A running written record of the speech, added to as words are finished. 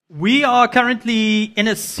We are currently in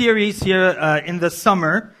a series here in the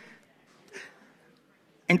summer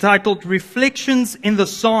entitled Reflections in the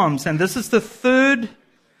Psalms. And this is the third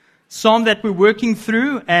psalm that we're working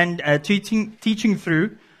through and teaching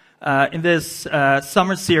through in this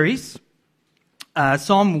summer series.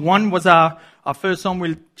 Psalm 1 was our first psalm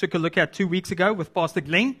we took a look at 2 weeks ago with Pastor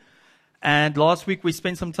Glenn. And last week we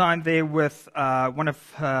spent some time there with one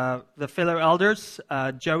of the fellow elders,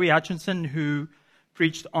 Joey Hutchinson, who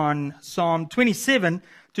preached on Psalm 27.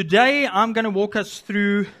 Today I'm going to walk us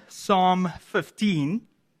through Psalm 15.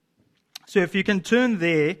 So if you can turn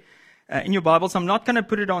there in your Bibles, I'm not going to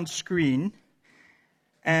put it on screen.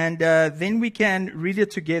 And then we can read it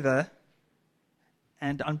together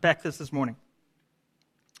and unpack this morning.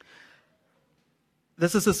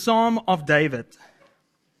 This is a Psalm of David.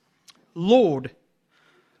 Lord,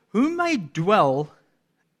 who may dwell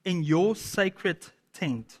in your sacred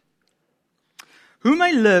tent? Who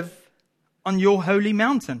may live on your holy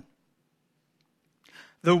mountain?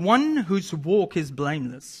 The one whose walk is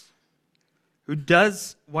blameless, who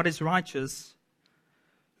does what is righteous,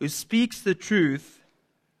 who speaks the truth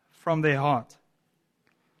from their heart,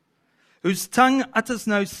 whose tongue utters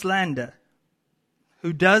no slander,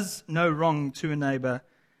 who does no wrong to a neighbor,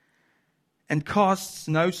 and casts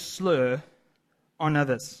no slur on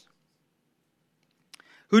others,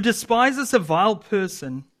 who despises a vile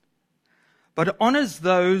person, but honors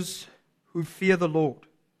those who fear the Lord,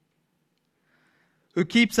 who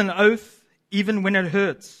keeps an oath even when it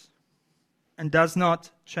hurts, and does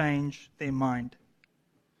not change their mind,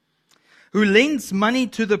 who lends money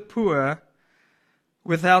to the poor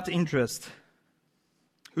without interest,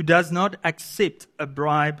 who does not accept a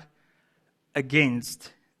bribe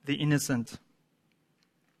against the innocent.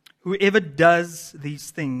 Whoever does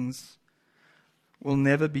these things will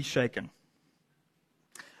never be shaken.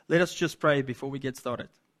 Let us just pray before we get started.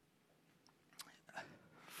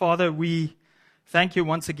 Father, we thank you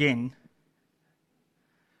once again.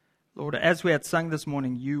 Lord, as we had sung this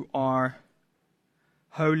morning, you are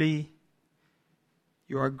holy,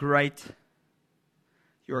 you are great,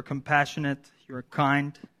 you are compassionate, you are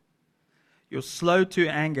kind, you're slow to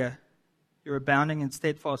anger, you're abounding in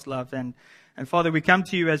steadfast love. And Father, we come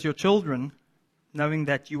to you as your children, knowing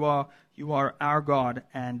that you are our God,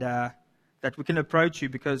 and that we can approach you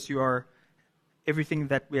because you are everything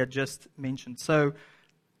that we had just mentioned. So,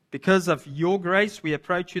 because of your grace, we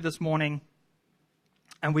approach you this morning,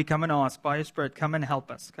 and we come and ask, by your Spirit, come and help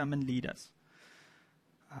us, come and lead us.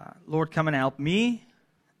 Lord, come and help me.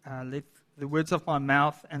 Let the words of my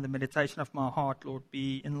mouth and the meditation of my heart, Lord,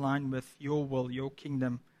 be in line with your will, your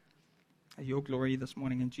kingdom, your glory this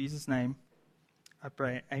morning. In Jesus' name, I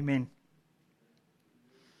pray. Amen.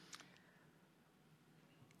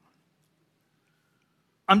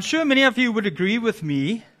 I'm sure many of you would agree with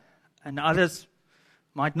me, and others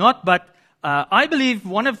might not, but I believe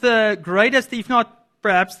one of the greatest, if not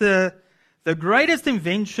perhaps the greatest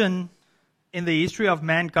invention in the history of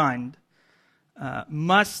mankind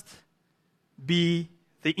must be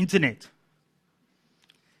the internet.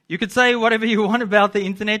 You could say whatever you want about the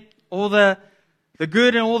internet, all the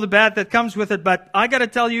good and all the bad that comes with it, but I got to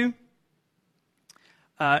tell you,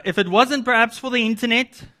 if it wasn't perhaps for the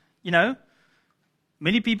internet,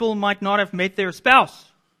 many people might not have met their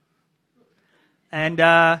spouse. And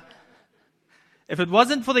if it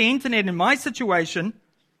wasn't for the internet in my situation,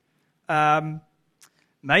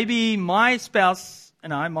 maybe my spouse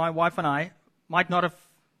and I, my wife and I, might not have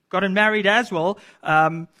gotten married as well.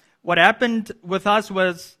 What happened with us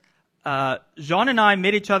was Jean and I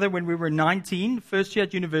met each other when we were 19, first year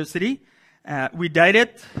at university. We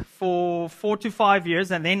dated for 4 to 5 years,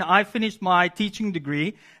 and then I finished my teaching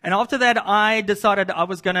degree. And after that, I decided I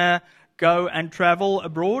was going to go and travel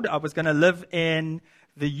abroad. I was going to live in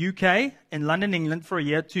the UK, in London, England, for a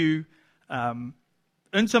year to earn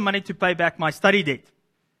some money to pay back my study debt.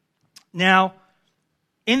 Now,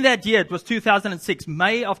 in that year, it was 2006,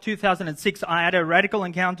 May of 2006, I had a radical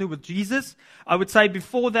encounter with Jesus. I would say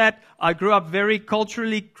before that, I grew up very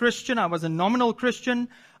culturally Christian. I was a nominal Christian.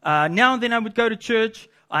 Now and then I would go to church.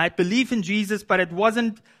 I had belief in Jesus, but it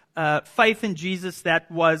wasn't faith in Jesus that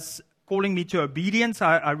was calling me to obedience.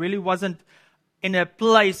 I really wasn't in a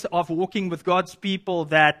place of walking with God's people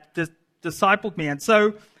that discipled me. And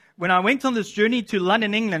so when I went on this journey to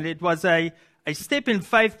London, England, it was a step in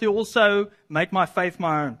faith to also make my faith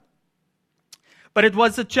my own. But it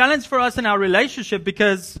was a challenge for us in our relationship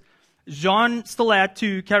because Jean still had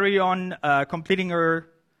to carry on completing her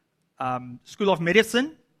School of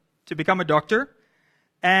Medicine to become a doctor.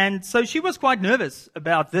 And so she was quite nervous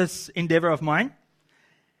about this endeavor of mine.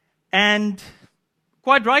 And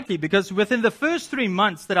quite rightly, because within the first 3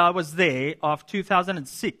 months that I was there of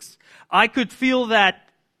 2006, I could feel that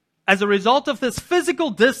as a result of this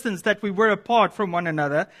physical distance that we were apart from one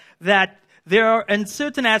another, that there are, in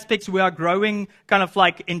certain aspects, we are growing kind of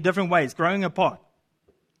like in different ways, growing apart.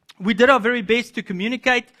 We did our very best to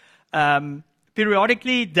communicate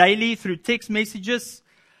periodically, daily, through text messages.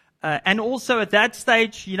 And also at that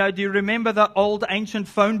stage, do you remember the old ancient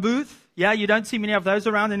phone booth? Yeah, you don't see many of those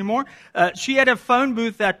around anymore. She had a phone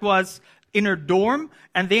booth that was in her dorm,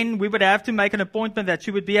 and then we would have to make an appointment that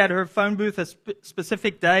she would be at her phone booth a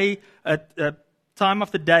specific day, time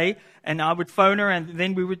of the day, and I would phone her, and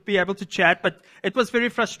then we would be able to chat. But it was very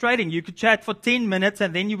frustrating. You could chat for 10 minutes,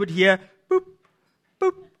 and then you would hear boop,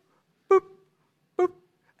 boop, boop, boop,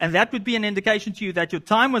 and that would be an indication to you that your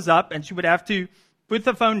time was up, and she would have to put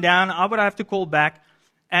the phone down. I would have to call back,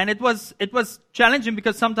 and it was challenging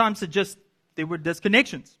because sometimes there were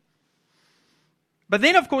disconnections. But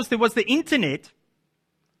then, of course, there was the internet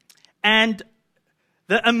and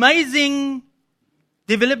the amazing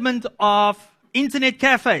development of internet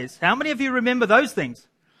cafes. How many of you remember those things?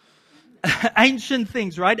 Ancient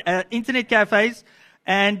things, right? Internet cafes,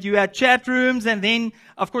 and you had chat rooms, and then,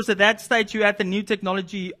 of course, at that stage, you had the new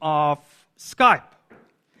technology of Skype.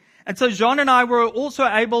 And so Jean and I were also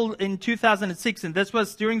able in 2006, and this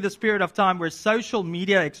was during this period of time where social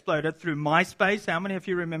media exploded through MySpace. How many of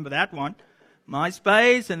you remember that one?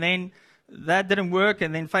 MySpace, and then that didn't work,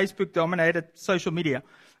 and then Facebook dominated social media.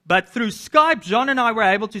 But through Skype, John and I were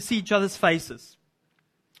able to see each other's faces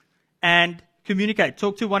and communicate,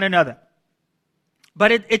 talk to one another.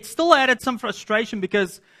 But it still added some frustration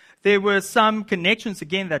because there were some connections,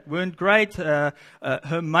 again, that weren't great.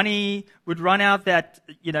 Her money would run out that,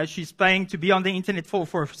 she's paying to be on the internet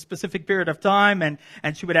for a specific period of time,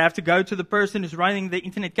 and she would have to go to the person who's running the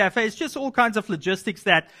internet cafe. It's just all kinds of logistics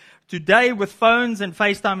that today with phones and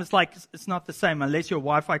FaceTime, it's not the same unless your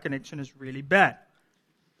Wi-Fi connection is really bad.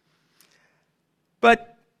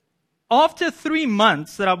 But after 3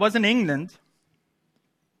 months that I was in England,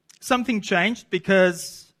 something changed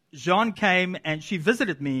because Jean came and she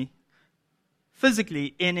visited me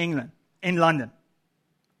physically in England, in London.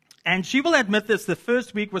 And she will admit this, the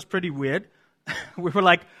first week was pretty weird. We were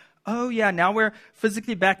like, oh yeah, now we're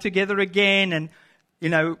physically back together again. And,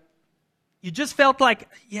 you just felt like,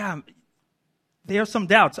 yeah, there are some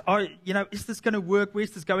doubts. Is this going to work?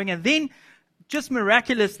 Where's this going? And then, just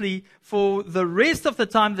miraculously, for the rest of the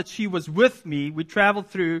time that she was with me, we traveled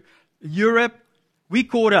through Europe, we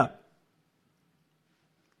caught up.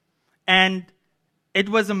 And it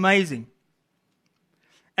was amazing.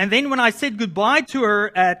 And then when I said goodbye to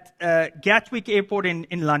her at Gatwick Airport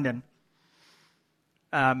in London,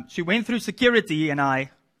 she went through security, and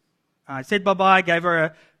I said bye-bye, gave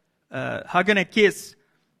her a hug and a kiss.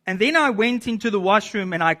 And then I went into the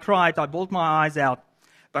washroom and I cried. I bawled my eyes out.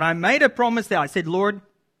 But I made a promise there. I said, Lord,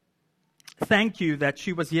 thank you that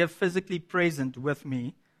she was here physically present with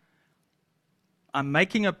me. I'm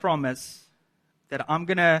making a promise that I'm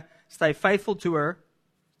going to stay faithful to her,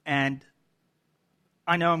 and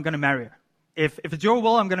I know I'm going to marry her. If it's your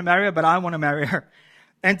will, I'm going to marry her, but I want to marry her.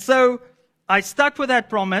 And so I stuck with that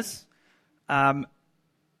promise. A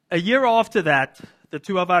year after that, the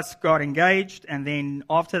two of us got engaged, and then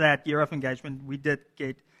after that year of engagement, we did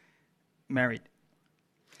get married.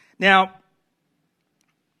 Now,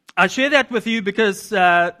 I share that with you because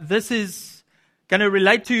this is going to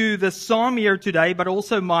relate to the psalm here today, but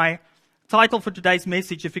also my title for today's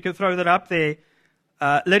message, if you could throw that up there,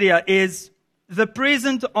 Lydia, is The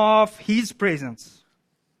Present of His Presence.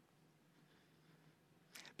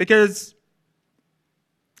 Because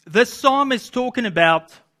this psalm is talking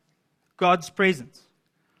about God's presence.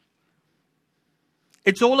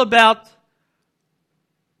 It's all about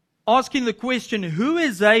asking the question, who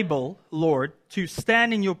is able, Lord, to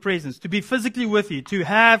stand in your presence, to be physically with you, to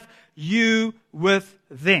have you with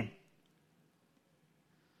them?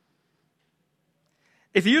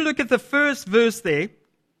 If you look at the first verse there,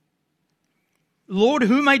 Lord,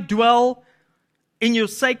 who may dwell in your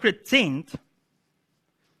sacred tent,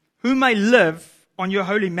 who may live on your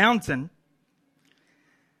holy mountain,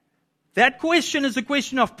 that question is a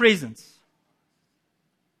question of presence.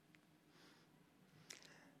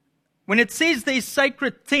 When it says there's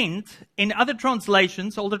sacred tent, in other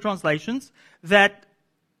translations, older translations, that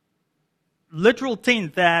literal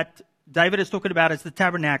tent that David is talking about is the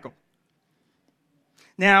tabernacle.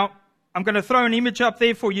 Now, I'm going to throw an image up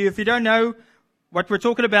there for you. If you don't know what we're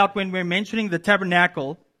talking about when we're mentioning the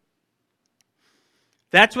tabernacle,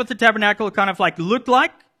 that's what the tabernacle kind of like looked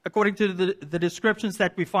like, according to the descriptions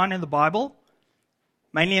that we find in the Bible,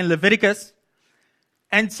 mainly in Leviticus.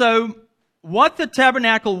 And so what the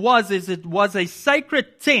tabernacle was is it was a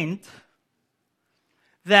sacred tent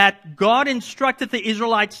that God instructed the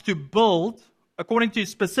Israelites to build according to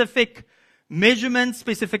specific measurements,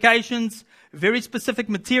 specifications, very specific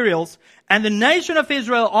materials. And the nation of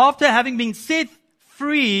Israel, after having been set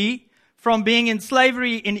free from being in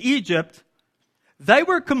slavery in Egypt, they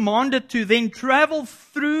were commanded to then travel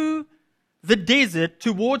through the desert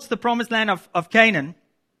towards the promised land of Canaan.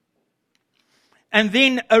 And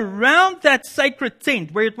then around that sacred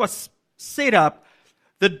tent where it was set up,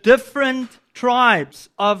 the different tribes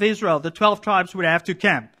of Israel, the 12 tribes, would have to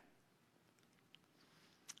camp.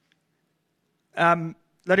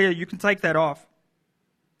 Lydia, you can take that off.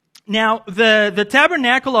 Now, the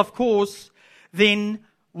tabernacle, of course, then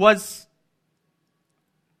was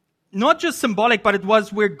not just symbolic, but it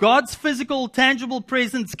was where God's physical, tangible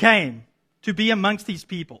presence came to be amongst these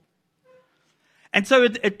people. And so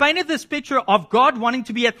it painted this picture of God wanting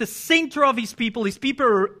to be at the center of His people. His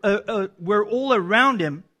people were all around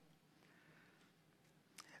Him.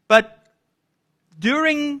 But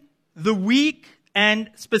during the week and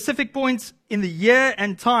specific points in the year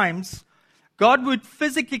and times, God would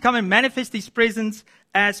physically come and manifest His presence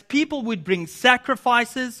as people would bring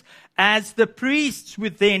sacrifices, as the priests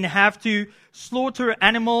would then have to slaughter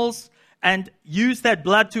animals and use that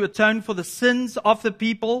blood to atone for the sins of the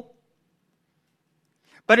people.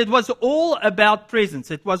 But it was all about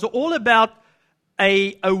presence. It was all about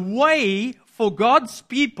a way for God's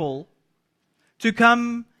people to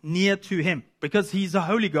come near to Him, because He's a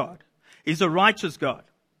holy God. He's a righteous God.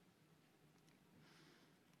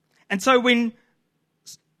 And so when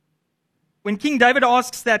King David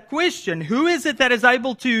asks that question, who is it that is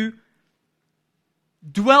able to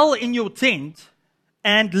dwell in your tent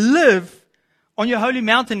and live on your holy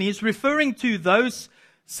mountain? He's referring to those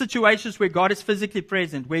situations where God is physically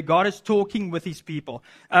present, where God is talking with His people.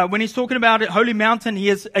 When He's talking about holy mountain, He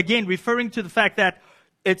is again referring to the fact that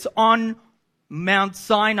it's on Mount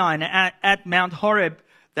Sinai and at Mount Horeb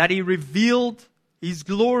that He revealed His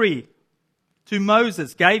glory to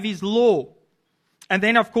Moses, gave His law. And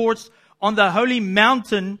then, of course, on the holy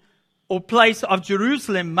mountain or place of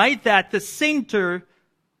Jerusalem, made that the center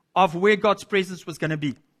of where God's presence was going to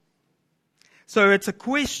be. So it's a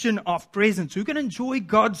question of presence. Who can enjoy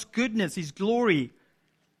God's goodness, His glory,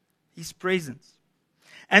 His presence?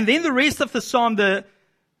 And then the rest of the psalm, the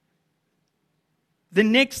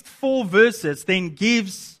next 4 verses then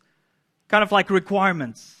gives kind of like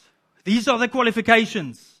requirements. These are the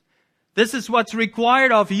qualifications. This is what's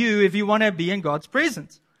required of you if you want to be in God's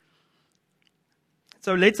presence.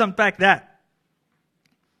 So let's unpack that.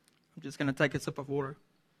 I'm just going to take a sip of water.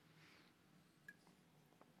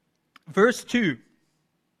 Verse 2.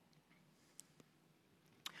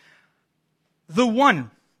 The one.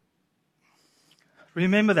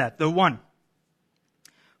 Remember that. The one.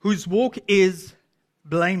 Whose walk is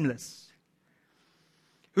blameless.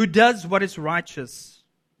 Who does what is righteous.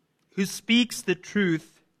 Who speaks the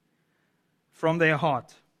truth from their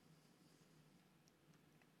heart.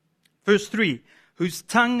 Verse 3. Whose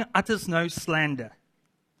tongue utters no slander.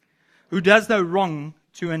 Who does no wrong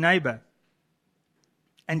to a neighbor.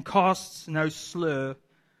 And casts no slur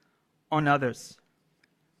on others.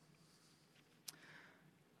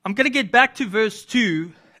 I'm going to get back to verse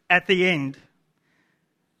 2 at the end.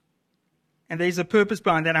 And there's a purpose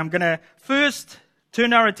behind that. I'm going to first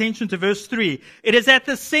turn our attention to verse 3. It is at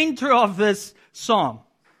the center of this psalm.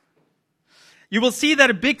 You will see that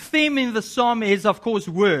a big theme in the psalm is, of course,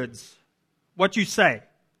 words. What you say.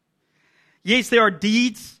 Yes, there are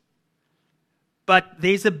deeds, but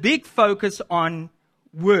there's a big focus on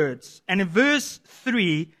words. And in verse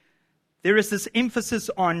 3, there is this emphasis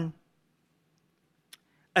on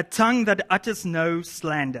a tongue that utters no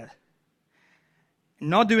slander,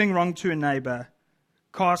 not doing wrong to a neighbor,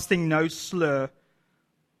 casting no slur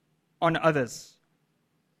on others.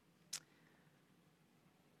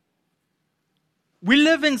 We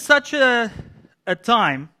live in such a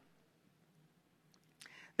time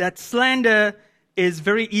that slander is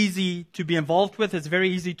very easy to be involved with. It's very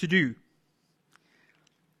easy to do.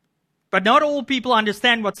 But not all people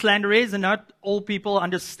understand what slander is, and not all people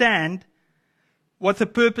understand what the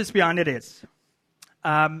purpose behind it is.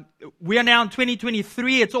 We are now in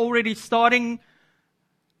 2023. It's already starting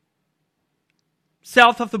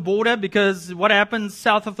south of the border, because what happens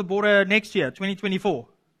south of the border next year, 2024?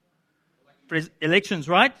 Elections,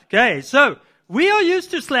 right? Okay, so we are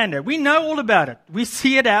used to slander. We know all about it. We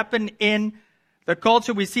see it happen in the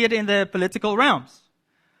culture. We see it in the political realms.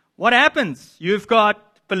 What happens? You've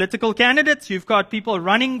got political candidates. You've got people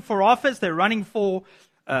running for office. They're running for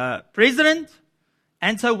president.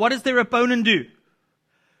 And so what does their opponent do?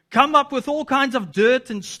 come up with all kinds of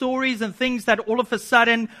dirt and stories and things that all of a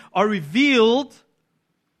sudden are revealed.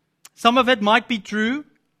 Some of it might be true.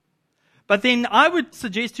 But then I would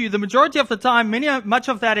suggest to you the majority of the time, much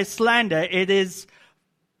of that is slander. It is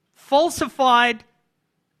falsified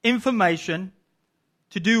information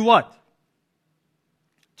to do what?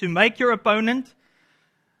 To make your opponent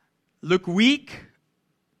look weak,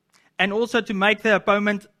 and also to make the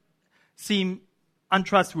opponent seem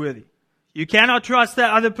untrustworthy. You cannot trust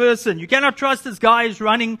that other person. You cannot trust this guy who's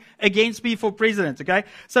running against me for president, okay?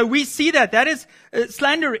 So we see that. That is,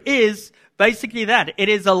 slander is basically that. It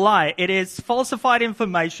is a lie. It is falsified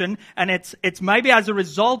information, and it's maybe as a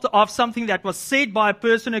result of something that was said by a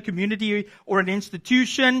person, a community, or an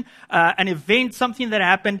institution, an event, something that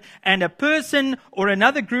happened, and a person or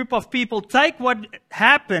another group of people take what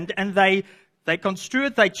happened and they construe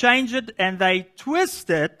it, they change it, and they twist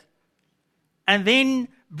it, and then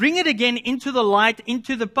bring it again into the light,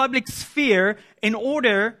 into the public sphere, in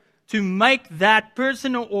order to make that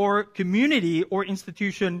person or community or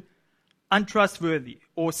institution untrustworthy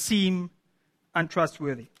or seem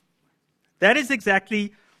untrustworthy. That is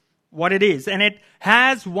exactly what it is. And it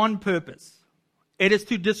has one purpose. It is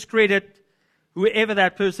to discredit whoever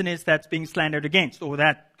that person is that's being slandered against, or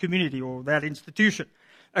that community or that institution.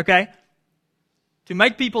 Okay? To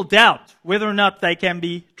make people doubt whether or not they can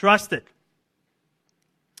be trusted.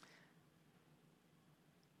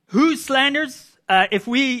 Who slanders? If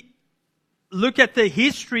we look at the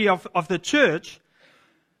history of the church,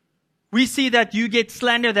 we see that you get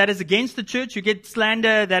slander that is against the church. You get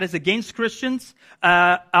slander that is against Christians.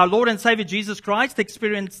 Our Lord and Savior Jesus Christ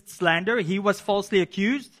experienced slander. He was falsely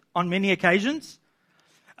accused on many occasions.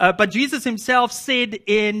 But Jesus himself said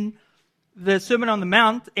in the Sermon on the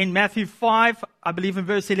Mount in Matthew 5, I believe in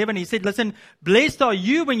verse 11, he said, listen, blessed are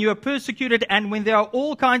you when you are persecuted and when there are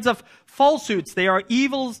all kinds of falsehoods. There are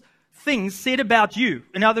evil things said about you.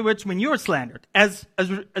 In other words, when you are slandered as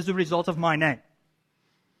a result of my name.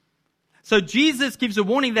 So Jesus gives a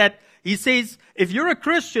warning that he says, if you're a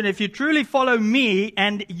Christian, if you truly follow me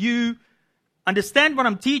and you understand what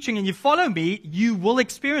I'm teaching and you follow me, you will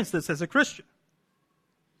experience this as a Christian.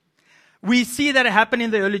 We see that happen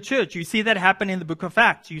in the early church. You see that happen in the book of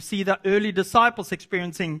Acts. You see the early disciples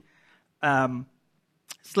experiencing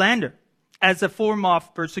slander as a form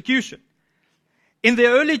of persecution. In the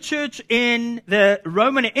early church in the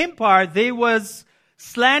Roman Empire, there was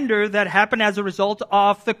slander that happened as a result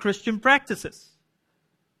of the Christian practices.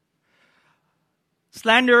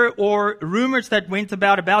 Slander or rumors that went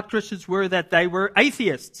about Christians were that they were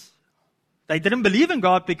atheists. They didn't believe in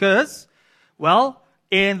God because, well,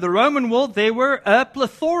 in the Roman world, there were a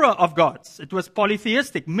plethora of gods. It was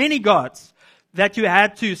polytheistic, many gods that you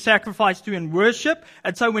had to sacrifice to and worship.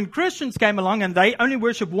 And so when Christians came along and they only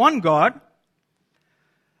worship one God,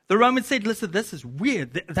 the Romans said, listen, this is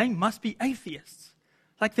weird. They must be atheists.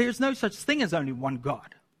 Like there's no such thing as only one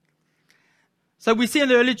God. So we see in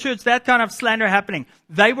the early church that kind of slander happening.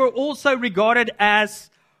 They were also regarded as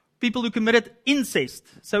people who committed incest.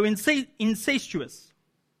 So incestuous.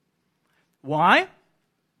 Why?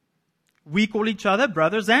 We call each other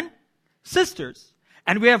brothers and sisters.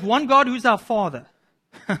 And we have one God who's our Father.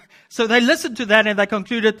 So they listened to that and they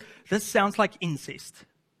concluded, this sounds like incest.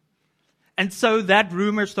 And so that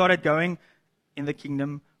rumor started going in the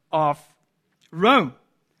kingdom of Rome.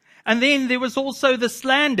 And then there was also the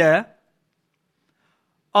slander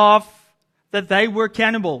of that they were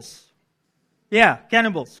cannibals. Yeah,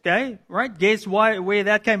 cannibals, okay? Right? Guess where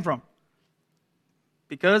that came from?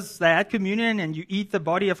 Because they had communion and you eat the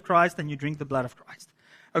body of Christ and you drink the blood of Christ.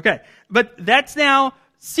 Okay, but that's now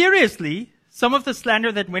seriously some of the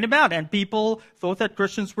slander that went about, and people thought that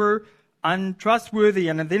Christians were untrustworthy.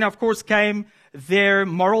 And then, of course, came their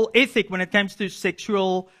moral ethic when it comes to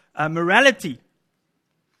sexual morality.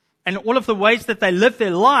 And all of the ways that they lived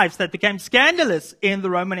their lives that became scandalous in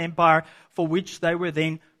the Roman Empire, for which they were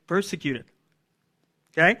then persecuted.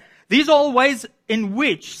 Okay? These are all ways in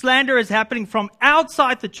which slander is happening from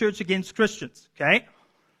outside the church against Christians. Okay?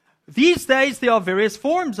 These days, there are various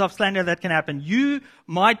forms of slander that can happen. You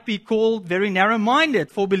might be called very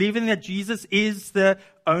narrow-minded for believing that Jesus is the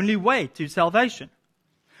only way to salvation.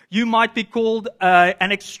 You might be called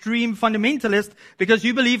an extreme fundamentalist because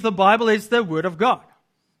you believe the Bible is the Word of God.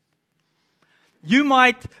 You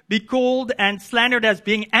might be called and slandered as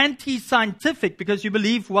being anti-scientific because you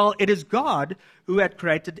believe, well, it is God who had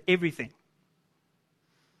created everything.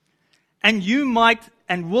 And you might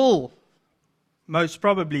and will most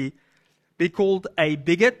probably be called a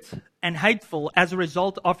bigot and hateful as a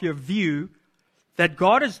result of your view that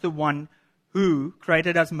God is the one who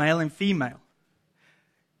created us male and female.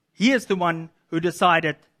 He is the one who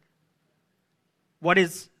decided what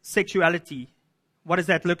is sexuality? What does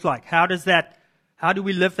that look like? How do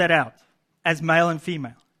we live that out as male and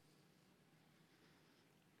female?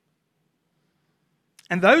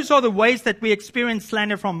 And those are the ways that we experience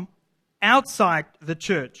slander from outside the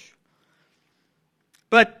church.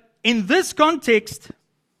 But in this context,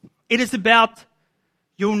 it is about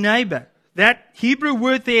your neighbor. That Hebrew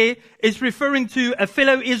word there is referring to a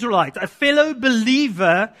fellow Israelite, a fellow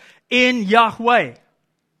believer in Yahweh.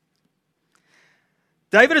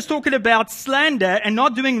 David is talking about slander and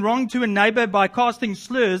not doing wrong to a neighbor by casting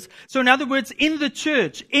slurs. So in other words, in the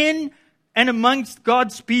church, in and amongst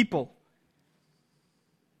God's people.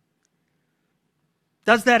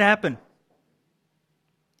 Does that happen?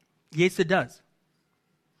 Yes, it does.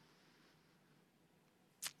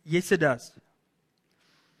 Yes, it does.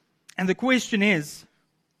 And the question is,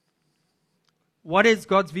 what is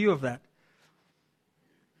God's view of that?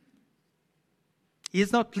 He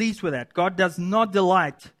is not pleased with that. God does not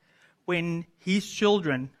delight when His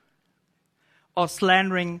children are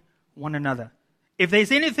slandering one another. If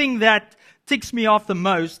there's anything that ticks me off the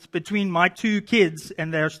most between my two kids,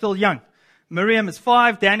 and they're still young, Miriam is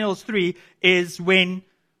 5, Daniel is 3, is when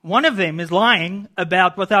one of them is lying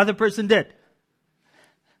about what the other person did.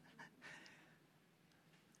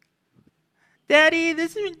 Daddy,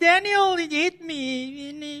 this is Daniel, he hit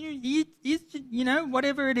me,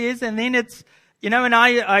 whatever it is, and then it's, and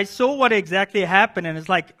I saw what exactly happened, and it's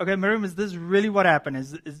like, okay, Miriam, is this really what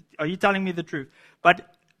happened? Are you telling me the truth?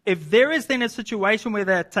 But if there is then a situation where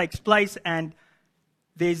that takes place and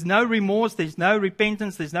there's no remorse, there's no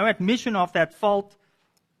repentance, there's no admission of that fault,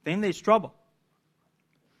 then there's trouble.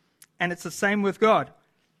 And it's the same with God.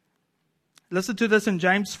 Listen to this in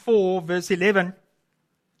James 4, verse 11.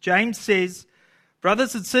 James says,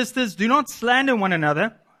 brothers and sisters, do not slander one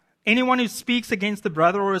another. Anyone who speaks against a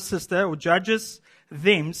brother or a sister or judges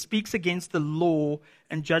them speaks against the law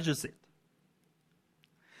and judges it.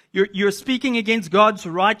 You're speaking against God's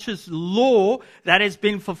righteous law that has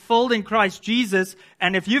been fulfilled in Christ Jesus.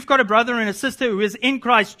 And if you've got a brother and a sister who is in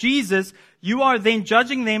Christ Jesus, you are then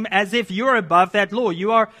judging them as if you're above that law.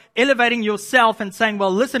 You are elevating yourself and saying,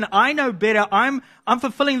 well, listen, I know better. I'm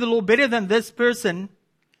fulfilling the law better than this person.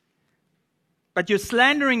 But you're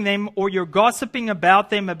slandering them or you're gossiping about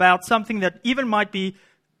them about something that even might be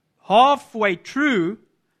halfway true.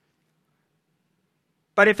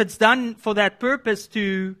 But if it's done for that purpose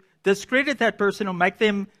to discredit that person or make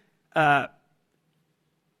them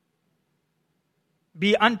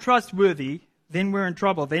be untrustworthy, then we're in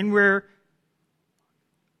trouble. Then we're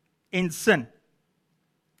in sin.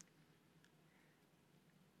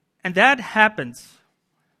 And that happens.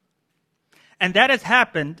 And that has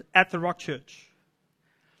happened at the Rock Church.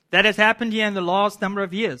 That has happened here in the last number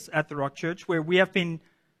of years at the Rock Church, where we have been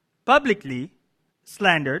publicly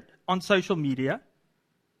slandered on social media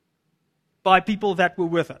by people that were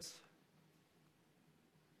with us.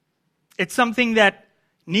 It's something that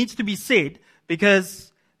needs to be said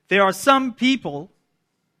because there are some people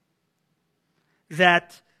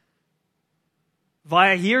that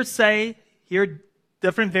via hearsay hear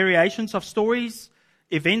different variations of stories,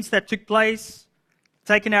 events that took place,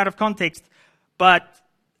 taken out of context. But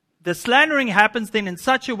the slandering happens then in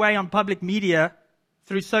such a way on public media,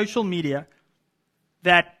 through social media,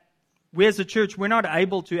 that we as a church, we're not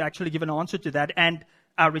able to actually give an answer to that. And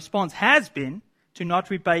our response has been to not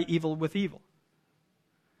repay evil with evil.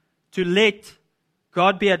 To let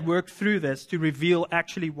God be at work through this to reveal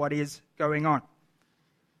actually what is going on.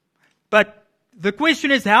 But the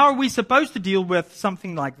question is, how are we supposed to deal with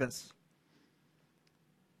something like this?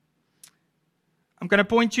 I'm going to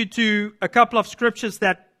point you to a couple of scriptures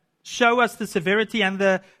that show us the severity and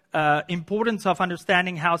the importance of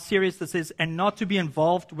understanding how serious this is and not to be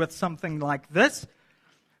involved with something like this.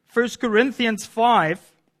 1 Corinthians 5,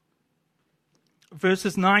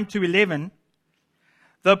 verses 9 to 11.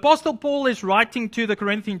 The Apostle Paul is writing to the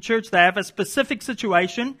Corinthian church. They have a specific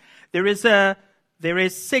situation. There is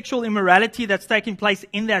sexual immorality that's taking place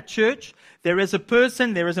in that church. There is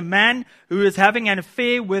a man who is having an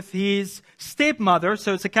affair with his stepmother,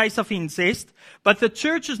 so it's a case of incest. But the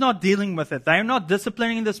church is not dealing with it. They are not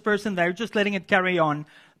disciplining this person. They're just letting it carry on.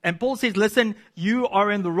 And Paul says, listen, you are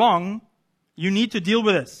in the wrong. You need to deal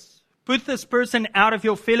with this. Put this person out of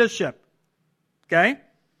your fellowship. Okay?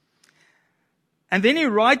 And then he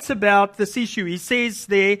writes about this issue. He says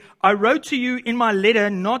there, I wrote to you in my letter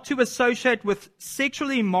not to associate with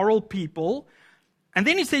sexually immoral people. And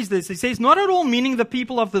then he says this. He says, not at all meaning the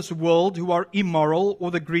people of this world who are immoral or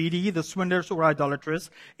the greedy, the swindlers or idolaters.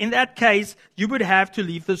 In that case, you would have to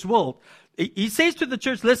leave this world. He says to the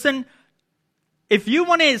church, listen, If you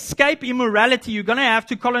want to escape immorality, you're going to have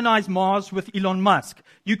to colonize Mars with Elon Musk.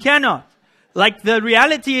 You cannot. Like, the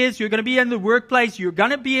reality is, you're going to be in the workplace, you're going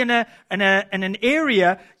to be in an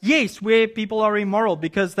area, yes, where people are immoral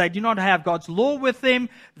because they do not have God's law with them,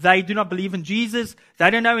 they do not believe in Jesus, they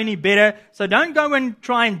don't know any better, so don't go and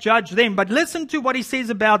try and judge them. But listen to what he says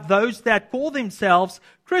about those that call themselves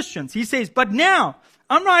Christians. He says, but now,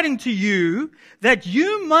 I'm writing to you that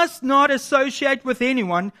you must not associate with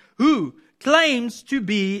anyone who claims to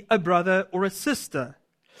be a brother or a sister,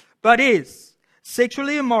 but is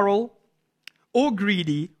sexually immoral, or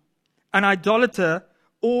greedy, an idolater,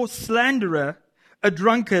 or slanderer, a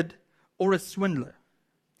drunkard, or a swindler.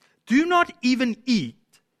 Do not even eat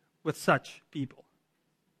with such people.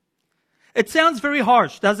 It sounds very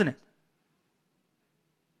harsh, doesn't it?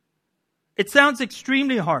 It sounds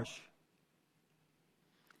extremely harsh.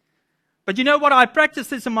 But you know what? I practice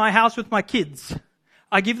this in my house with my kids.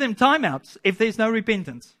 I give them timeouts if there's no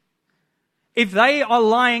repentance. If they are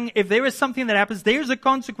lying, if there is something that happens, there's a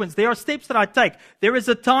consequence. There are steps that I take. There is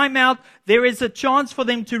a timeout. There is a chance for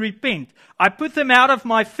them to repent. I put them out of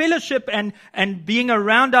my fellowship and being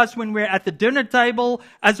around us when we're at the dinner table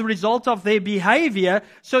as a result of their behavior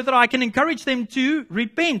so that I can encourage them to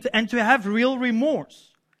repent and to have real remorse.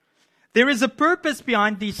 There is a purpose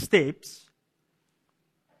behind these steps,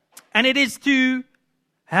 and it is to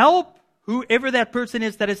help whoever that person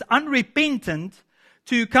is that is unrepentant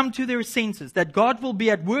to come to their senses, that God will be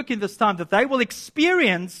at work in this time, that they will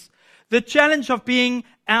experience the challenge of being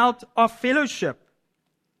out of fellowship.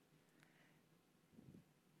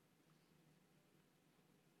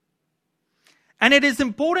 And it is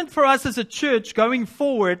important for us as a church going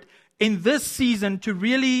forward in this season to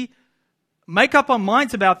really make up our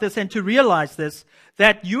minds about this and to realize this,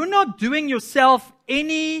 that you're not doing yourself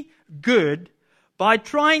any good by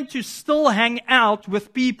trying to still hang out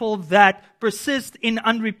with people that persist in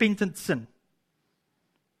unrepentant sin.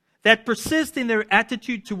 That persist in their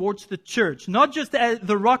attitude towards the church. Not just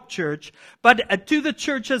the Rock Church, but to the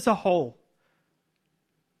church as a whole.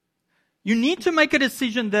 You need to make a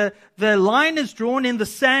decision. The line is drawn in the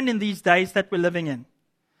sand in these days that we're living in.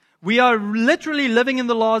 We are literally living in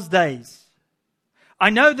the last days. I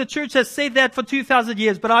know the church has said that for 2,000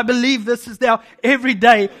 years, but I believe this is now every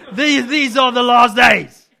day. These are the last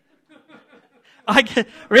days.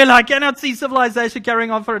 I cannot see civilization carrying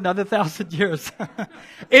on for another 1,000 years.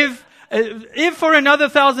 If for another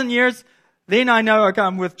 1,000 years, then I know, okay,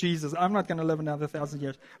 I'm with Jesus. I'm not going to live another 1,000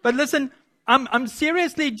 years. But listen, I'm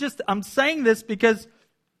seriously I'm saying this because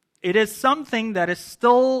it is something that is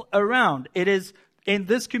still around. It is in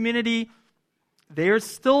this community, there's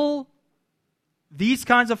still these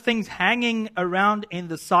kinds of things hanging around in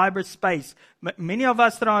the cyberspace. Many of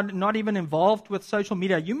us that are not even involved with social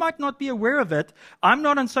media, you might not be aware of it. I'm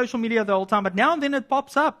not on social media the whole time, but now and then it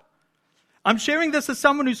pops up. I'm sharing this as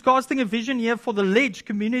someone who's casting a vision here for the Ledge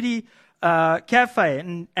Community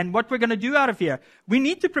Cafe and what we're going to do out of here. We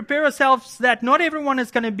need to prepare ourselves that not everyone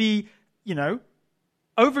is going to be,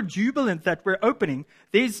 over jubilant that we're opening.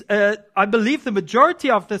 There's, I believe the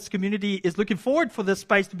majority of this community is looking forward for this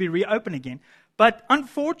space to be reopened again. But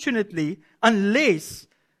unfortunately, unless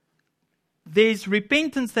there's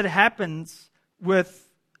repentance that happens with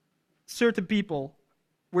certain people,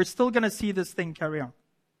 we're still going to see this thing carry on.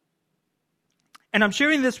 And I'm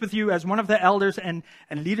sharing this with you as one of the elders and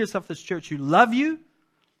leaders of this church who love you.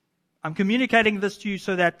 I'm communicating this to you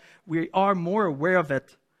so that we are more aware of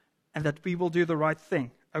it and that we will do the right thing.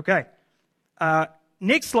 Okay.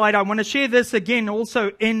 Next slide, I want to share this again also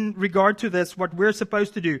in regard to this, what we're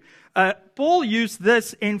supposed to do. Paul used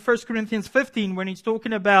this in 1 Corinthians 15 when he's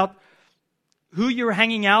talking about who you're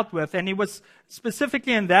hanging out with. And he was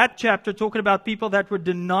specifically in that chapter talking about people that were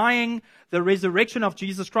denying the resurrection of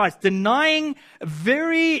Jesus Christ, denying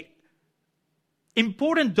very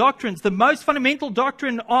important doctrines, the most fundamental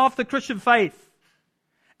doctrine of the Christian faith.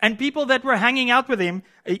 And people that were hanging out with him,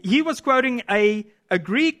 he was quoting a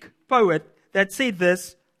Greek poet that said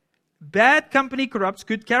this: bad company corrupts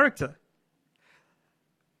good character.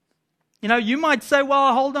 You might say,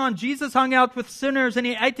 well, hold on, Jesus hung out with sinners and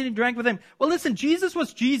he ate and he drank with them. Well, listen, Jesus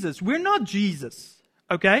was Jesus. We're not Jesus.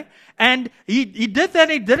 Okay? And he did that.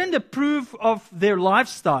 He didn't approve of their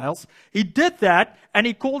lifestyles. He did that and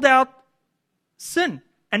he called out sin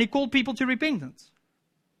and he called people to repentance.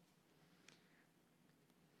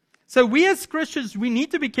 So we as Christians, we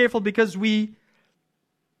need to be careful because we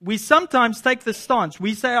sometimes take the stance.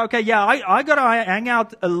 We say, okay, yeah, I got to hang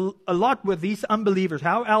out a lot with these unbelievers.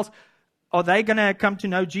 How else are they going to come to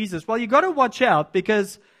know Jesus? Well, you got to watch out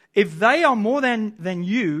because if they are more than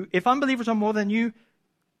you, if unbelievers are more than you,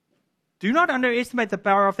 Do not underestimate the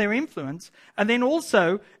power of their influence. And then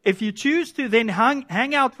also, if you choose to then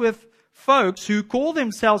hang out with folks who call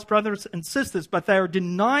themselves brothers and sisters, but they are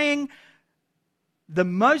denying the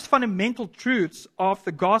most fundamental truths of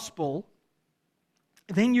the gospel,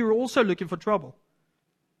 then you're also looking for trouble.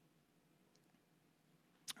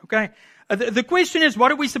 Okay? The question is,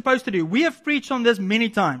 what are we supposed to do? We have preached on this many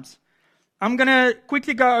times. I'm going to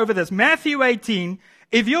quickly go over this. Matthew 18,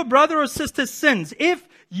 if your brother or sister sins, if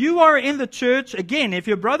you are in the church, again, if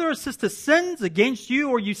your brother or sister sins against you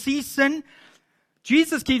or you see sin,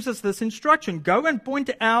 Jesus gives us this instruction. Go and point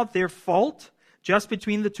out their fault just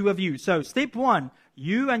between the two of you. So, step one,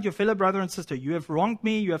 you and your fellow brother and sister, you have wronged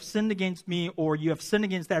me, you have sinned against me, or you have sinned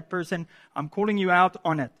against that person. I'm calling you out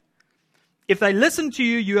on it. If they listen to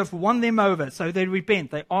you, you have won them over. So they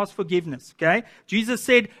repent. They ask forgiveness. Okay? Jesus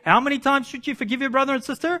said, how many times should you forgive your brother and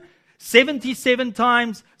sister? 77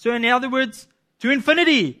 times. So in other words, to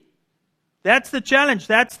infinity. That's the challenge.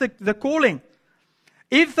 That's the calling.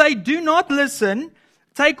 If they do not listen,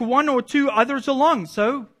 take one or two others along.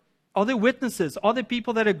 So are there witnesses? Are there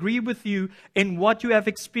people that agree with you in what you have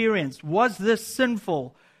experienced? Was this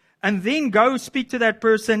sinful? And then go speak to that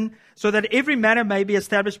person so that every matter may be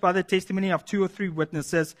established by the testimony of 2 or 3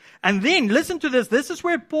 witnesses. And then, listen to this. This is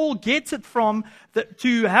where Paul gets it from,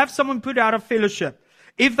 to have someone put out of fellowship.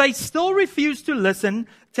 If they still refuse to listen,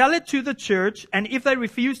 tell it to the church. And if they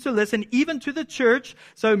refuse to listen, even to the church,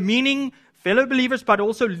 so meaning fellow believers, but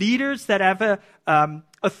also leaders that have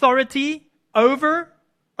authority over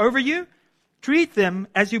you, treat them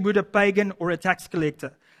as you would a pagan or a tax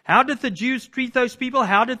collector. How did the Jews treat those people?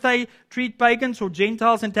 How did they treat pagans or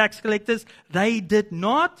Gentiles and tax collectors? They did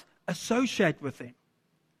not associate with them.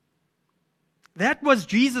 That was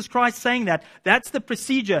Jesus Christ saying that. That's the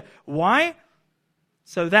procedure. Why?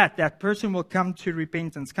 So that person will come to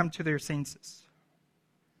repentance, come to their senses.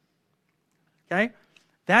 Okay?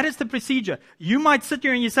 That is the procedure. You might sit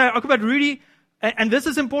here and you say, okay, but Rudi, and this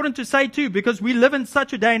is important to say too, because we live in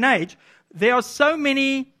such a day and age, there are so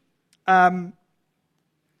many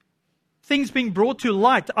things being brought to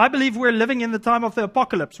light. I believe we're living in the time of the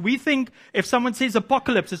apocalypse. We think if someone says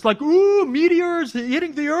apocalypse, it's like, ooh, meteors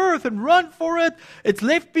hitting the earth and run for it. It's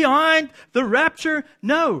left behind, the rapture.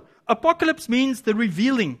 No, apocalypse means the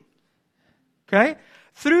revealing. Okay?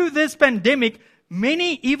 Through this pandemic,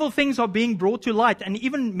 many evil things are being brought to light, and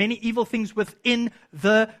even many evil things within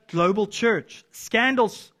the global church.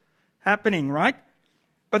 Scandals happening, right?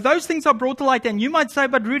 But those things are brought to light, and you might say,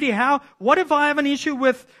 but Rudi, what if I have an issue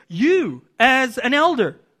with you as an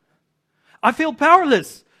elder? I feel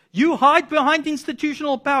powerless. You hide behind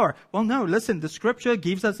institutional power. Well, no, listen, the scripture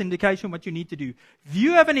gives us indication what you need to do. If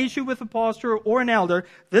you have an issue with a pastor or an elder,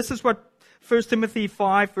 this is what 1 Timothy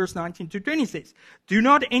 5, verse 19 to 20 says. Do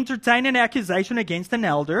not entertain an accusation against an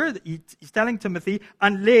elder, he's telling Timothy,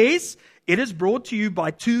 unless it is brought to you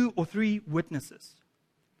by 2 or 3 witnesses.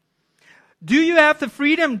 Do you have the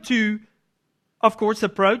freedom to, of course,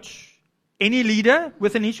 approach any leader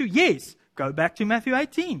with an issue? Yes. Go back to Matthew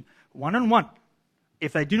 18, one-on-one.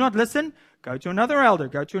 If they do not listen, go to another elder,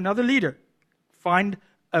 go to another leader. Find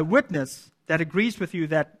a witness that agrees with you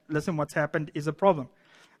that, listen, what's happened is a problem.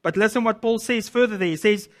 But listen what Paul says further there. He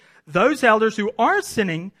says, those elders who are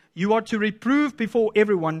sinning, you are to reprove before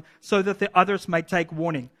everyone so that the others may take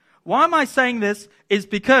warning. Why am I saying this? Is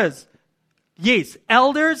because, yes,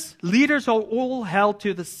 elders, leaders are all held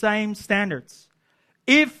to the same standards.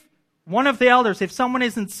 If one of the elders, if someone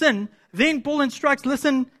is in sin, then Paul instructs,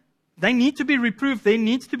 listen, they need to be reproved. There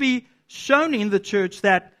needs to be shown in the church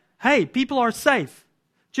that, hey, people are safe.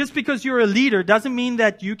 Just because you're a leader doesn't mean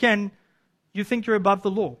that you think you're above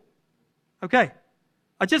the law. Okay.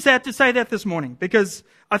 I just had to say that this morning because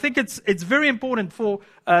I think it's very important for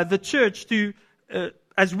the church to,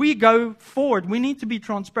 as we go forward, we need to be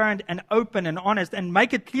transparent and open and honest and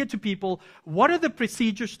make it clear to people what are the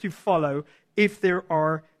procedures to follow if there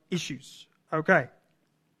are issues. Okay.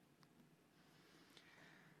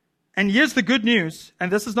 And here's the good news, and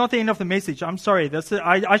this is not the end of the message. I'm sorry.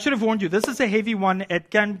 I should have warned you. This is a heavy one. It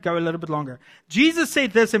can go a little bit longer. Jesus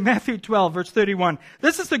said this in Matthew 12, verse 31.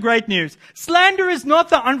 This is the great news. Slander is not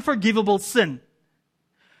the unforgivable sin.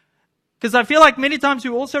 Because I feel like many times we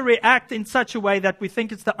also react in such a way that we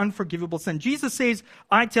think it's the unforgivable sin. Jesus says,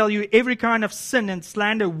 I tell you, every kind of sin and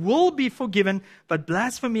slander will be forgiven, but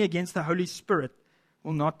blasphemy against the Holy Spirit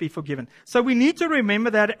will not be forgiven. So we need to remember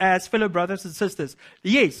that as fellow brothers and sisters.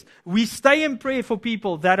 Yes, we stay in prayer for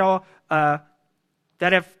people that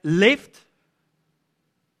have left,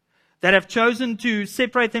 that have chosen to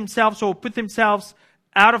separate themselves or put themselves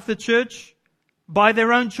out of the church by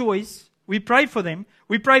their own choice. We pray for them.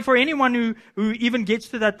 We pray for anyone who even gets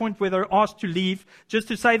to that point where they're asked to leave. Just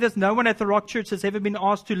to say this, no one at the Rock Church has ever been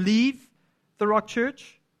asked to leave the Rock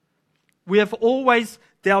Church. We have always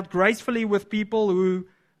dealt gracefully with people who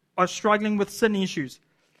are struggling with sin issues.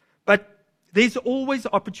 But there's always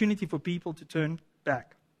opportunity for people to turn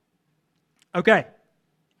back. Okay.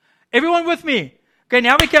 Everyone with me? Okay,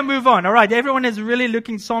 now we can move on. All right, everyone is really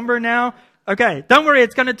looking somber now. Okay, don't worry,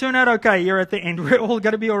 it's going to turn out okay here at the end. We're all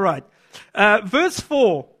going to be all right. Verse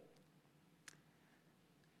 4.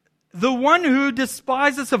 The one who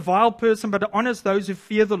despises a vile person but honors those who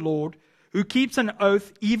fear the Lord, who keeps an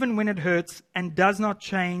oath even when it hurts and does not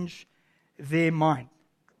change their mind.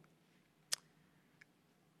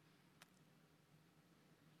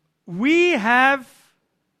 We have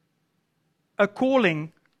a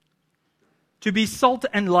calling to be salt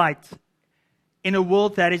and light in a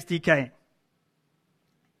world that is decaying.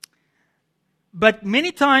 But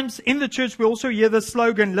many times in the church we also hear the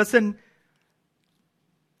slogan, listen,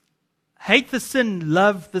 hate the sin,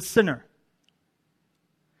 love the sinner.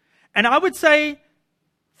 And I would say,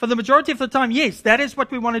 for the majority of the time, yes, that is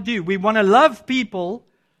what we want to do. We want to love people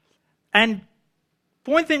and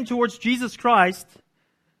point them towards Jesus Christ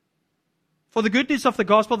for the good news of the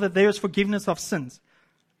gospel that there is forgiveness of sins.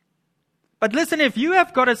 But listen, if you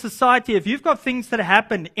have got a society, if you've got things that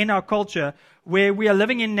happen in our culture where we are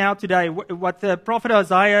living in now today, what the prophet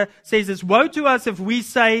Isaiah says is, woe to us if we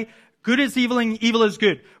say good is evil and evil is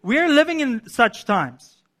good. We're living in such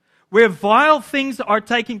times where vile things are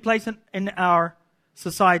taking place in our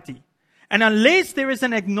society. And unless there is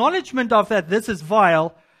an acknowledgement of that this is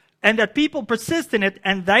vile, and that people persist in it,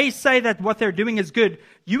 and they say that what they're doing is good,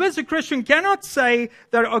 you as a Christian cannot say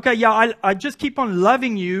that, okay, yeah, I just keep on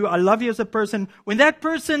loving you, I love you as a person, when that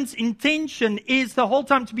person's intention is the whole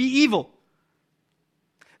time to be evil.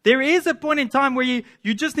 There is a point in time where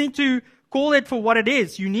you just need to call it for what it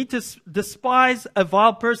is. You need to despise a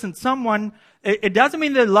vile person, someone. It doesn't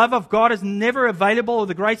mean the love of God is never available or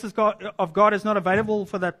the grace of God is not available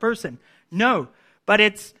for that person. No, but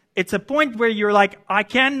it's a point where you're like, I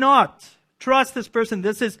cannot trust this person.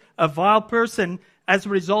 This is a vile person as a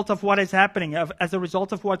result of what is happening, as a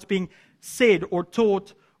result of what's being said or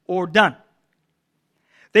taught or done.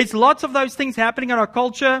 There's lots of those things happening in our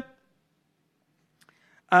culture.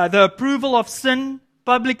 The approval of sin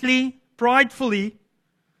publicly, pridefully,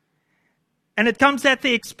 and it comes at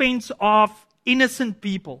the expense of innocent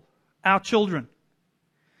people, our children.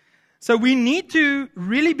 So we need to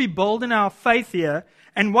really be bold in our faith here.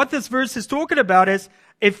 And what this verse is talking about is,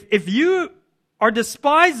 if you are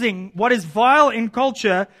despising what is vile in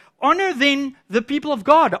culture, honor then the people of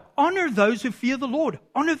God. Honor those who fear the Lord.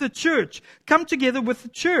 Honor the church. Come together with the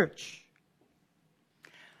church.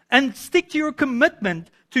 And stick to your commitment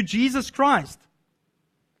to Jesus Christ.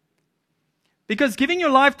 Because giving your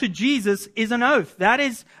life to Jesus is an oath. That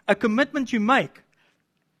is a commitment you make.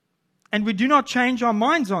 And we do not change our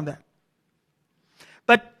minds on that.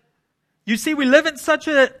 But you see, we live in such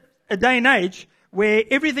a day and age where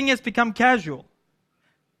everything has become casual.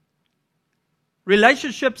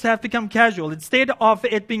 Relationships have become casual. Instead of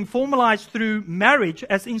it being formalized through marriage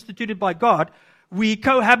as instituted by God, we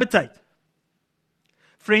cohabitate.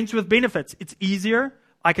 Friends with benefits. It's easier.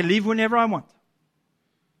 I can leave whenever I want.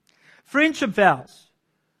 Friendship vows.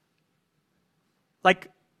 Like,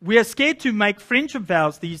 we are scared to make friendship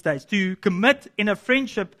vows these days, to commit in a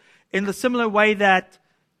friendship in the similar way that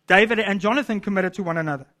David and Jonathan committed to one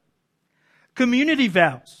another. Community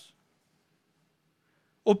vows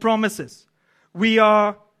or promises. We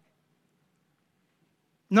are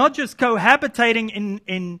not just cohabitating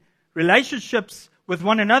in relationships with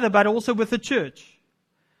one another, but also with the church.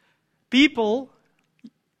 People,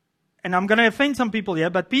 and I'm going to offend some people here,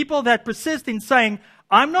 but people that persist in saying,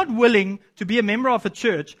 I'm not willing to be a member of a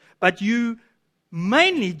church, but you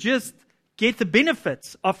mainly just get the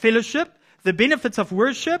benefits of fellowship, the benefits of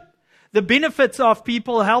worship, the benefits of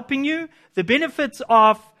people helping you, the benefits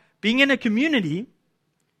of being in a community,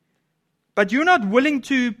 but you're not willing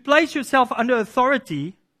to place yourself under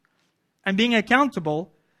authority and being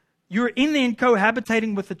accountable. You're in the end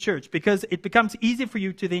cohabitating with the church because it becomes easy for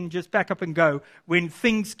you to then just pack up and go when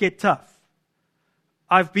things get tough.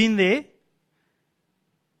 I've been there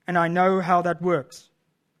and I know how that works.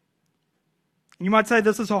 You might say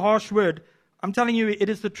this is a harsh word. I'm telling you, it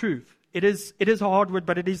is the truth. It is a hard word,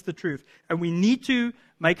 but it is the truth. And we need to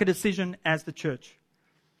make a decision as the church.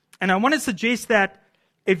 And I want to suggest that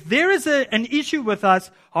if there is an issue with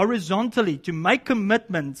us horizontally to make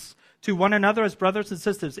commitments to one another as brothers and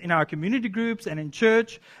sisters in our community groups and in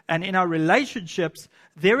church and in our relationships,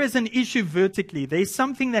 there is an issue vertically. There's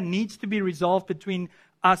something that needs to be resolved between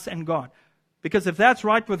us and God. Because if that's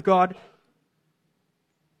right with God,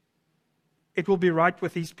 it will be right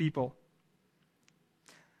with these people.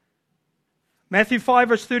 Matthew 5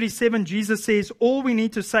 verse 37, Jesus says, all we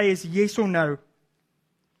need to say is yes or no.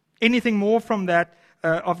 Anything more from that,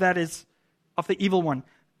 of that is of the evil one.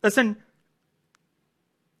 Listen,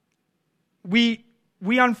 we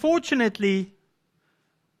unfortunately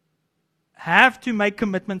have to make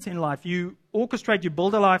commitments in life. You orchestrate, you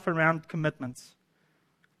build a life around commitments.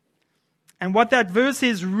 And what that verse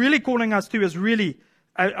is really calling us to is really,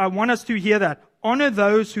 I want us to hear that. Honor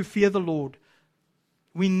those who fear the Lord.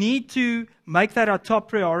 We need to make that our top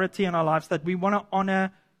priority in our lives, that we want to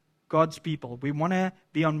honor God's people. We want to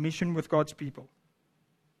be on mission with God's people.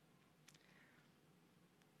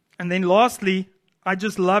 And then lastly, I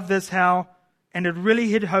just love this how, and it really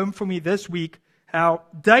hit home for me this week, how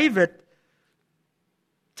David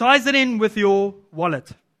ties it in with your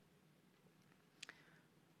wallet.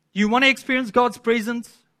 You want to experience God's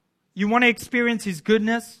presence. You want to experience His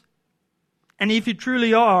goodness. And if you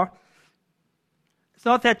truly are, it's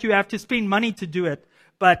not that you have to spend money to do it,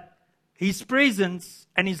 but His presence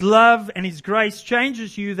and His love and His grace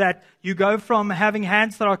changes you, that you go from having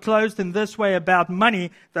hands that are closed in this way about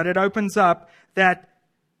money, that it opens up, that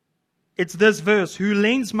it's this verse, who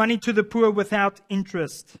lends money to the poor without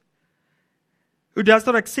interest, who does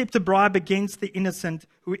not accept a bribe against the innocent,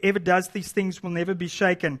 whoever does these things will never be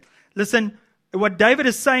shaken. Listen, what David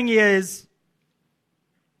is saying here is,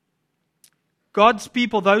 God's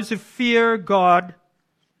people, those who fear God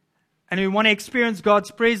and who want to experience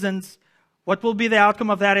God's presence, what will be the outcome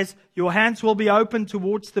of that is your hands will be open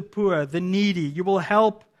towards the poor, the needy. You will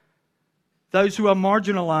help those who are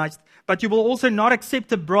marginalized, but you will also not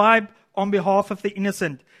accept a bribe on behalf of the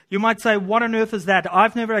innocent. You might say, what on earth is that?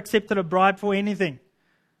 I've never accepted a bribe for anything.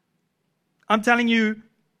 I'm telling you,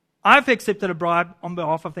 I've accepted a bribe on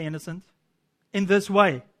behalf of the innocent in this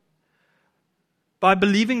way. By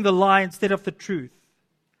believing the lie instead of the truth.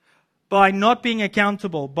 By not being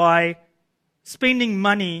accountable. By spending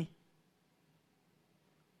money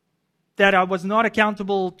that I was not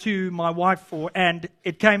accountable to my wife for, and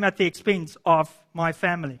it came at the expense of my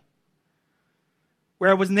family.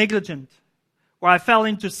 Where I was negligent. Where I fell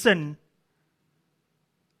into sin.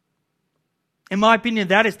 In my opinion,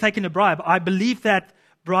 that is taking a bribe. I believe that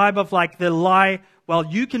bribe of like the lie, well,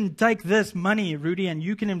 you can take this money, Rudi, and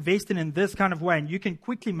you can invest it in this kind of way, and you can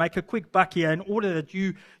quickly make a quick buck here in order that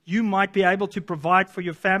you might be able to provide for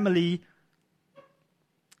your family.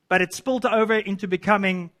 But it spilled over into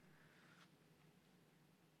becoming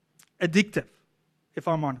addictive, if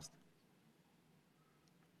I'm honest.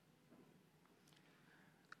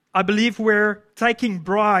 I believe we're taking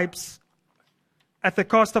bribes at the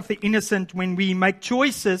cost of the innocent when we make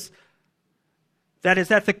choices that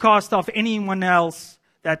is at the cost of anyone else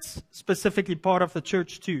that's specifically part of the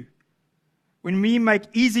church too. When we make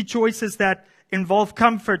easy choices that involve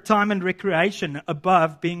comfort, time, and recreation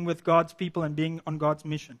above being with God's people and being on God's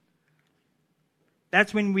mission.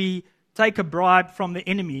 That's when we take a bribe from the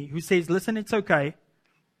enemy who says, listen, it's okay.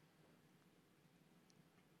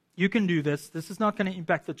 You can do this. This is not going to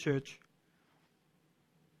impact the church.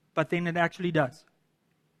 But then it actually does.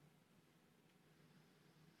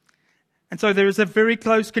 And so there is a very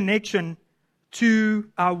close connection to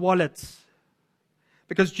our wallets.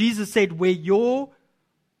 Because Jesus said, where your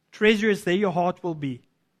treasure is, there your heart will be.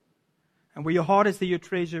 And where your heart is, there your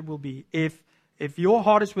treasure will be. If your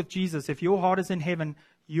heart is with Jesus, if your heart is in heaven,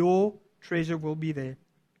 your treasure will be there.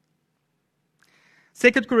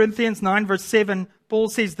 2 Corinthians 9 verse 7, Paul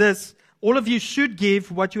says this, all of you should give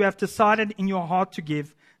what you have decided in your heart to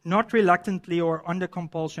give, not reluctantly or under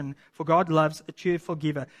compulsion, for God loves a cheerful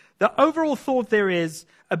giver. The overall thought there is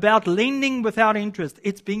about lending without interest.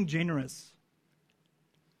 It's being generous.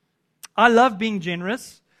 I love being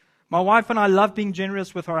generous. My wife and I love being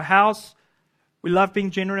generous with our house. We love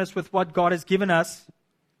being generous with what God has given us.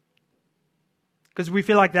 Because we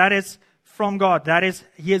feel like that is from God. That is,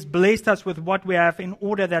 He has blessed us with what we have in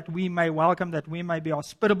order that we may welcome, that we may be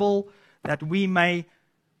hospitable, that we may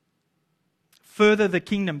further the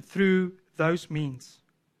kingdom through those means.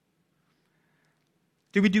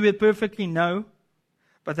 Do we do it perfectly? No.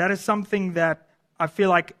 But that is something that I feel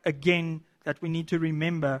like, again, that we need to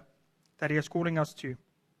remember that He is calling us to.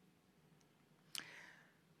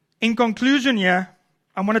 In conclusion here,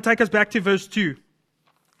 I want to take us back to verse 2.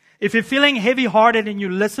 If you're feeling heavy-hearted and you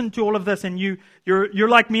listen to all of this and you're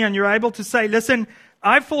like me and you're able to say, listen,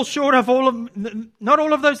 I fall short of not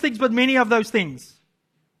all of those things, but many of those things.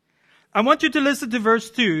 I want you to listen to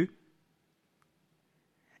verse 2.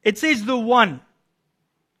 It says, the one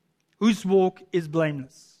whose walk is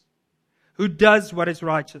blameless, who does what is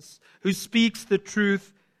righteous, who speaks the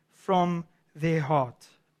truth from their heart.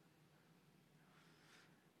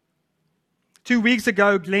 2 weeks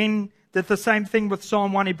ago, Glenn did the same thing with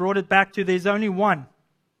Psalm 1. He brought it back to there's only one.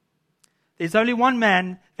 There's only one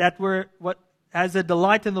man that has a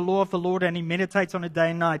delight in the law of the Lord, and he meditates on it day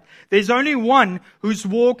and night. There's only one whose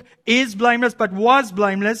walk is blameless, but was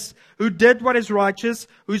blameless, who did what is righteous,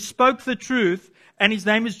 who spoke the truth, and his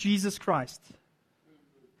name is Jesus Christ.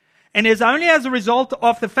 And it's only as a result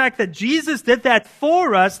of the fact that Jesus did that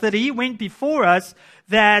for us, that he went before us,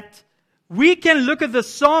 that we can look at the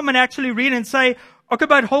psalm and actually read and say, okay,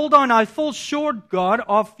 but hold on, I fall short, God,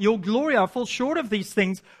 of your glory. I fall short of these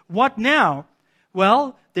things. What now?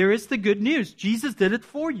 Well, there is the good news. Jesus did it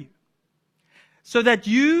for you. So that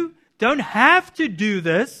you don't have to do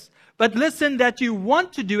this, but listen, that you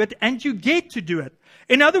want to do it and you get to do it.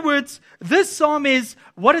 In other words, this psalm is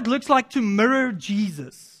what it looks like to mirror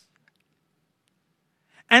Jesus.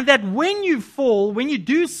 And that when you fall, when you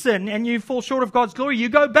do sin and you fall short of God's glory, you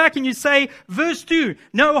go back and you say, verse 2,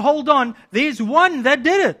 no, hold on, there's one that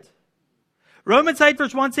did it. Romans 8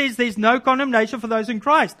 verse 1 says there's no condemnation for those in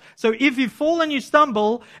Christ. So if you fall and you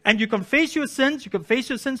stumble and you confess your sins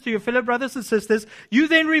to your fellow brothers and sisters, you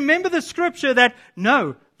then remember the scripture that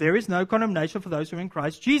no, there is no condemnation for those who are in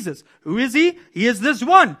Christ Jesus. Who is he? He is this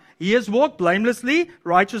one. He has walked blamelessly,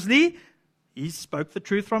 righteously. He spoke the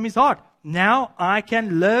truth from his heart. Now I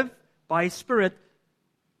can live by His Spirit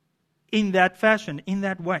in that fashion, in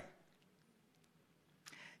that way.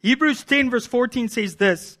 Hebrews 10 verse 14 says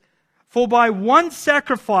this, for by one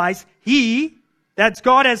sacrifice He, that's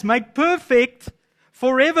God, has made perfect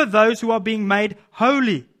forever those who are being made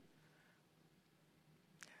holy.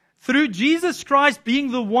 Through Jesus Christ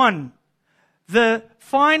being the one, the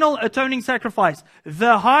final atoning sacrifice,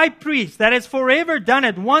 the high priest that has forever done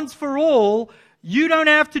it once for all, you don't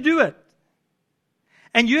have to do it.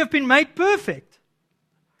 And you have been made perfect.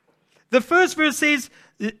 The first verse says,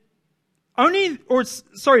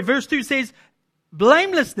 verse 2 says,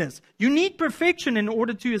 blamelessness. You need perfection in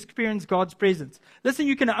order to experience God's presence. Listen,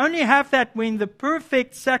 you can only have that when the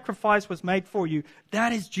perfect sacrifice was made for you.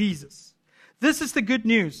 That is Jesus. This is the good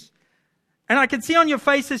news. And I can see on your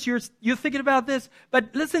faces you're thinking about this.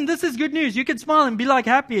 But listen, this is good news. You can smile and be like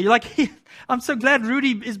happy. You're like, I'm so glad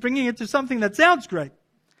Rudi is bringing it to something that sounds great.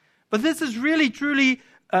 But this is really, truly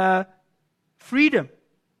freedom.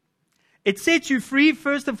 It sets you free,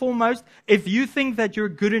 first and foremost, if you think that you're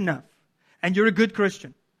good enough and you're a good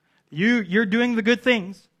Christian. You're doing the good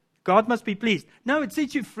things. God must be pleased. No, it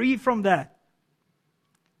sets you free from that.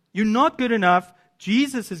 You're not good enough.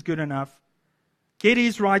 Jesus is good enough. Get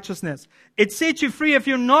His righteousness. It sets you free if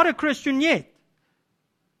you're not a Christian yet.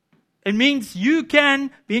 It means you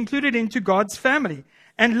can be included into God's family.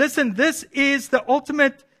 And listen, this is the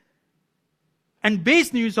ultimate and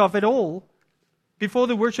best news of it all before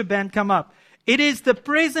the worship band come up. It is the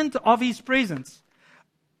present of His presence.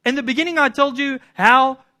 In the beginning I told you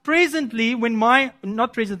how presently,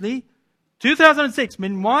 2006,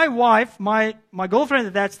 when my wife, my girlfriend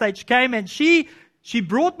at that stage came and she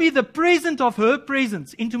brought me the present of her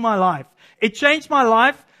presence into my life. It changed my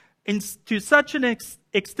life to such an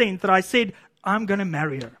extent that I said, I'm going to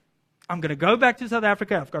marry her. I'm going to go back to South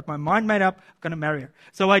Africa. I've got my mind made up. I'm going to marry her.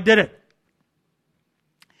 So I did it.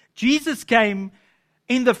 Jesus came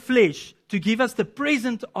in the flesh to give us the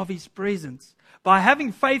present of His presence. By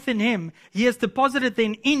having faith in Him, He has deposited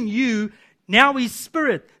then in you now His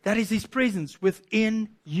Spirit, that is His presence within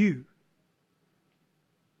you.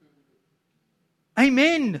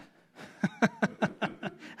 Amen.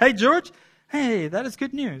 Hey, George. Hey, that is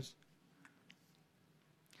good news.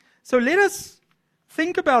 So let us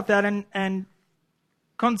think about that and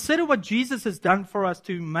consider what Jesus has done for us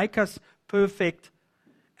to make us perfect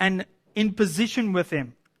and in position with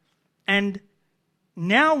Him. And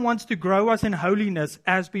now wants to grow us in holiness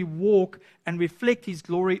as we walk and reflect His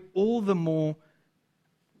glory all the more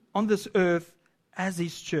on this earth as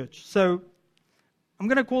His church. So I'm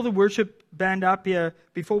going to call the worship band up here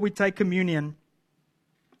before we take communion.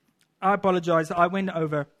 I apologize, I went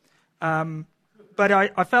over. But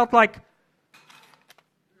I felt like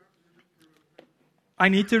I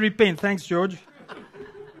need to repent. Thanks, George.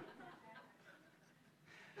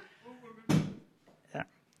 Yeah.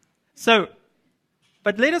 So,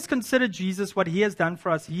 but let us consider Jesus, what He has done for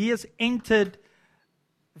us. He has entered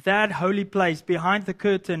that holy place behind the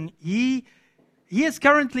curtain. He is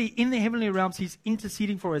currently in the heavenly realms. He's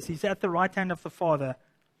interceding for us. He's at the right hand of the Father.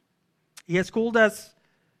 He has called us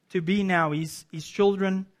to be now His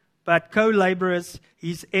children, but co-laborers,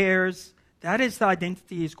 His heirs. That is the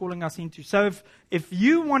identity He's calling us into. So if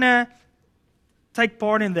you want to take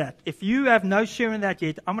part in that. If you have no share in that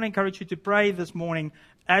yet, I'm going to encourage you to pray this morning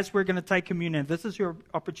as we're going to take communion. This is your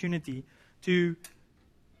opportunity to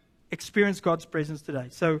experience God's presence today.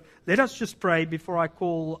 So let us just pray before I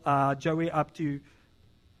call Joey up to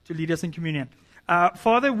lead us in communion.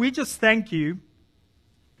 Father, we just thank you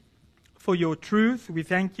for your truth. We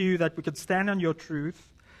thank you that we could stand on your truth.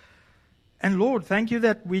 And Lord, thank you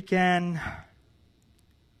that we can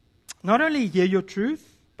not only hear your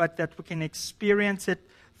truth, but that we can experience it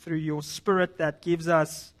through your Spirit that gives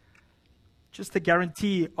us just the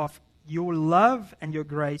guarantee of your love and your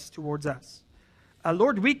grace towards us.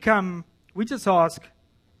 Lord, we just ask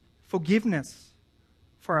forgiveness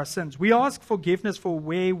for our sins. We ask forgiveness for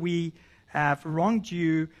where we have wronged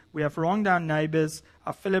you, we have wronged our neighbors,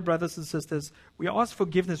 our fellow brothers and sisters. We ask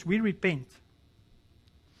forgiveness. We repent.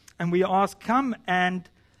 And we ask, come and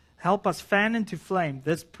help us fan into flame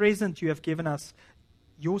this present you have given us,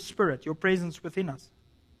 your Spirit, your presence within us.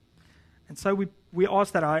 And so we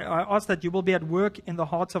ask that. I ask that you will be at work in the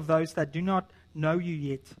hearts of those that do not know you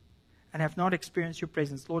yet and have not experienced your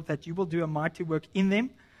presence. Lord, that you will do a mighty work in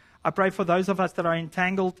them. I pray for those of us that are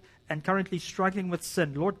entangled and currently struggling with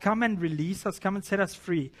sin. Lord, come and release us. Come and set us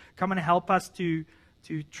free. Come and help us to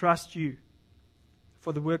trust you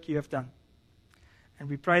for the work you have done. And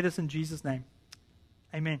we pray this in Jesus' name.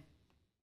 Amen.